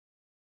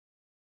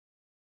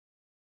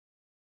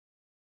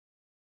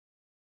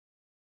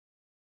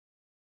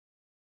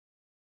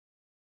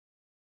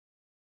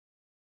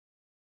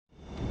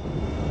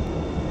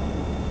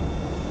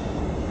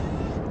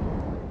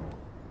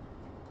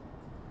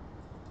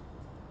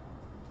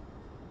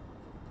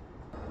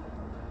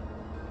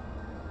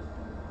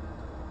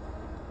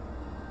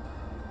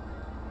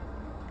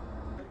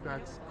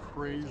That's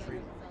crazy.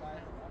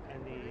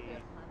 And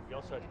you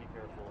also have to be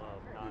careful of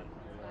not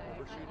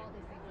overshooting.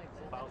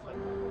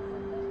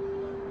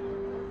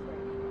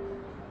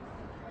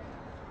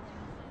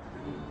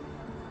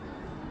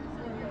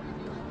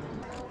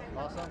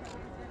 Awesome.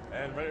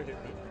 And right here.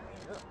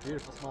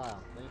 Beautiful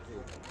smile. Thank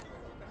you.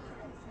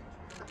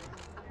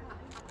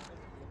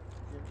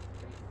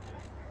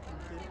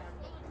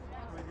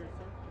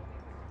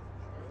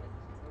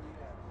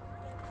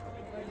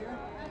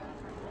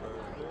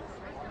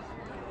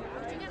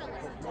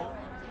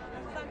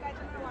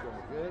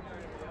 Good.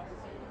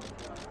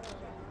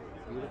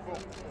 Beautiful.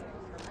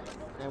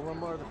 And one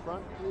more at the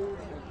front, please.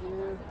 Thank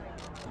you.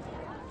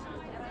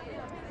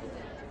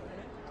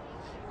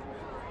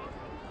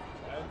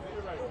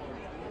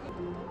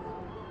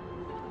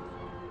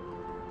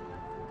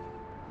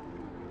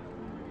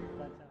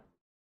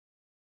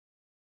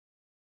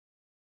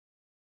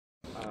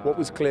 What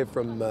was clear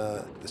from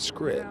the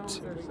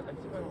script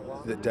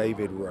that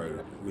David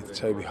wrote with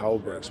Toby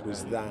Holbrooks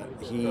was that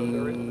he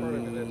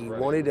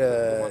wanted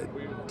to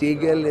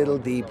dig a little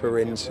deeper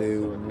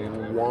into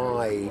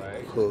why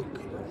Hook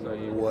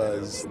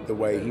was the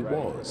way he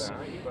was.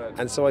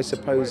 And so I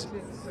suppose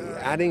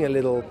adding a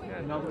little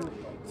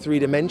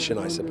three-dimension,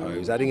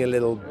 adding a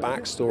little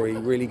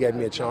backstory really gave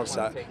me a chance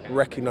to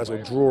recognize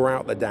or draw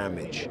out the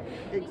damage.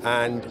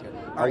 And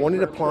I wanted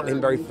to plant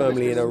him very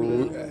firmly in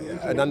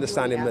and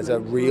understand him as a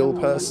real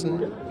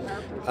person,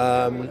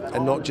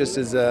 and not just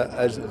as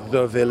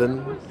the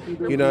villain,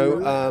 you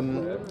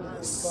know.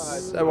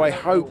 So I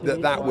hope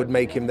that would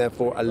make him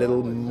therefore a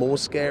little more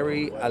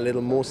scary, a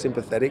little more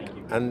sympathetic,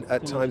 and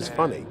at times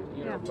funny.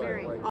 Yeah,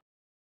 very.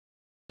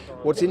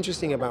 What's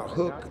interesting about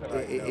Hook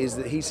is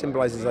that he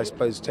symbolizes, I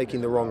suppose,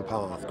 taking the wrong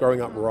path, growing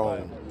up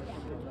wrong,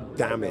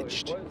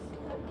 damaged.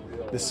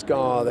 The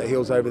scar that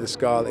heals over the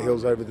scar that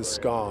heals over the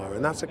scar,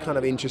 and that's a kind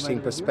of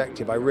interesting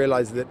perspective. I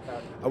realized that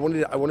I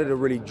wanted to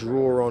really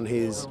draw on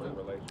his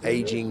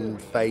aging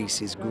face,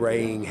 his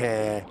graying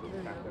hair,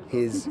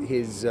 his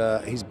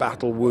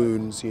battle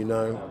wounds, you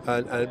know,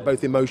 and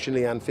both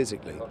emotionally and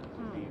physically.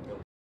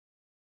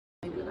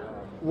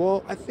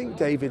 Well, I think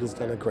David has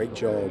done a great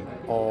job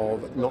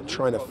of not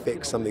trying to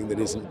fix something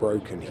that isn't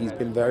broken. He's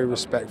been very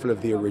respectful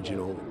of the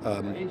original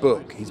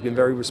book. He's been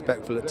very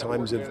respectful at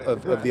times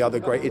of the other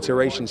great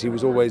iterations. He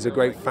was always a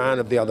great fan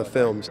of the other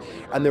films.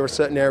 And there were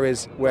certain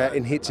areas where,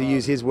 to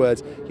use his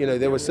words, you know,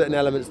 there were certain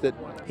elements that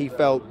he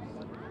felt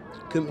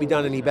couldn't be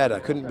done any better,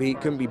 couldn't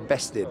be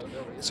bested.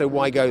 So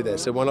why go there?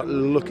 So why not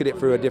look at it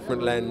through a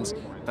different lens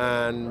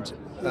and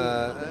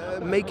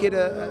make it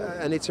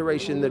an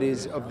iteration that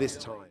is of this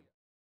time?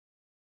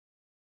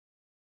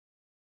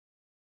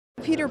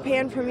 Peter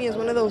Pan for me is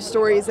one of those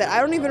stories that I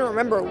don't even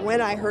remember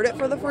when I heard it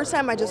for the first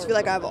time. I just feel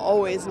like I've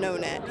always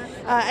known it.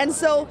 And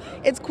so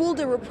it's cool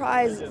to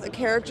reprise a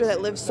character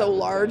that lives so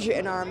large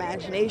in our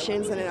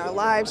imaginations and in our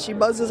lives. She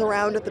buzzes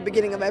around at the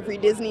beginning of every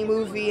Disney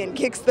movie and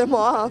kicks them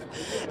off.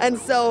 And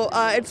so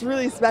it's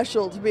really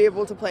special to be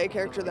able to play a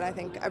character that I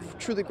think I've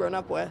truly grown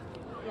up with.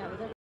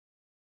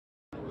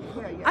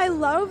 I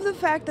love the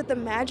fact that the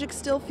magic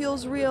still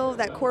feels real,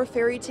 that core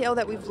fairy tale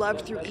that we've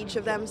loved through each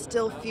of them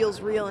still feels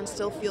real and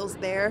still feels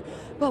there,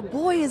 but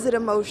boy is it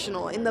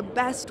emotional in the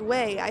best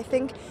way. I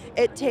think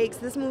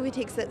this movie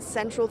takes that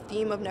central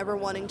theme of never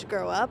wanting to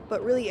grow up,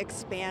 but really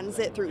expands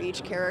it through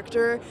each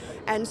character,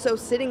 and so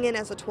sitting in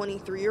as a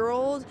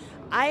 23-year-old,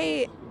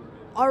 I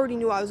already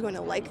knew I was going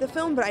to like the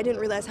film, but I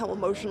didn't realize how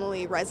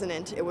emotionally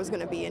resonant it was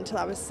going to be until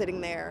I was sitting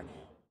there.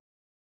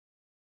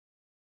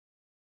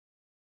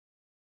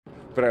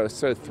 But I was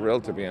so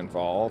thrilled to be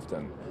involved,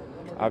 and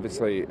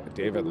obviously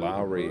David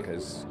Lowery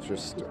is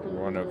just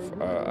one of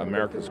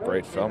America's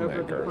great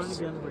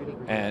filmmakers,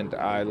 and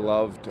I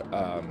loved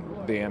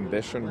the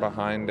ambition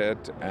behind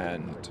it,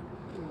 and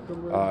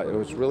it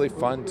was really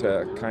fun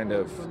to kind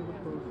of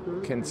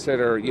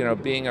consider, you know,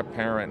 being a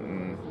parent,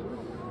 and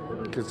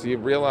because I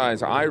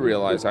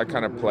realize I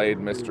kind of played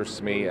Mr.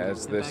 Smee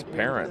as this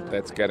parent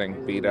that's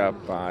getting beat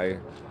up by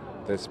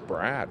this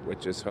brat,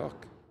 which is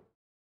Hook.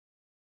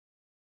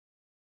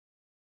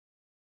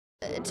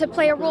 To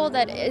play a role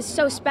that is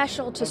so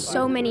special to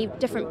so many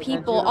different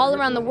people all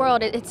around the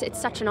world, it's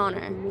such an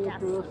honor.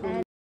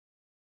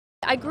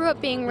 I grew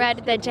up being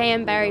read the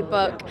J.M. Barrie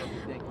book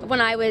when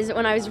I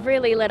was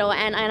really little,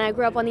 and I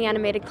grew up on the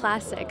animated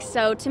classics.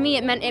 So to me,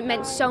 it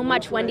meant so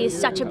much. Wendy is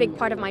such a big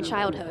part of my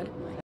childhood.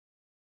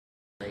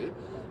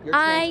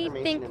 I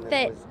think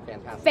that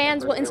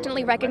fans will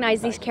instantly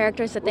recognize these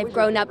characters that they've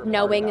grown up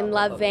knowing and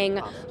loving,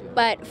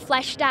 but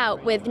fleshed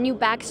out with new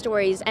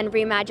backstories and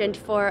reimagined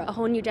for a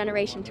whole new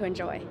generation to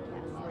enjoy.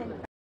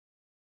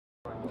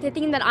 The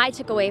thing that I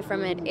took away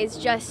from it is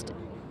just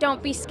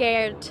don't be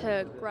scared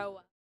to grow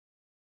up.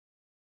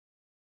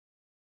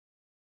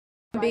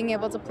 Being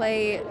able to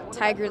play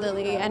Tiger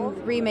Lily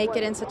and remake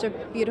it in such a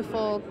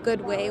beautiful,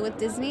 good way with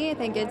Disney, I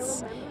think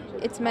it's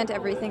meant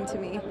everything to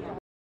me.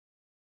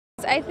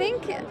 I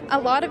think a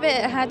lot of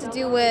it had to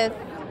do with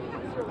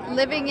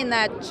living in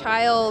that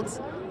child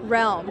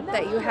realm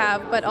that you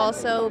have, but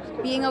also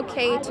being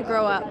okay to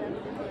grow up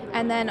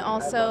And then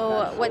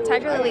also what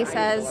Tiger Lily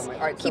says,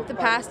 keep the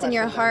past in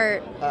your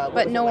heart,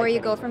 but know where you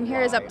go from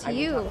here is up to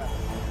you.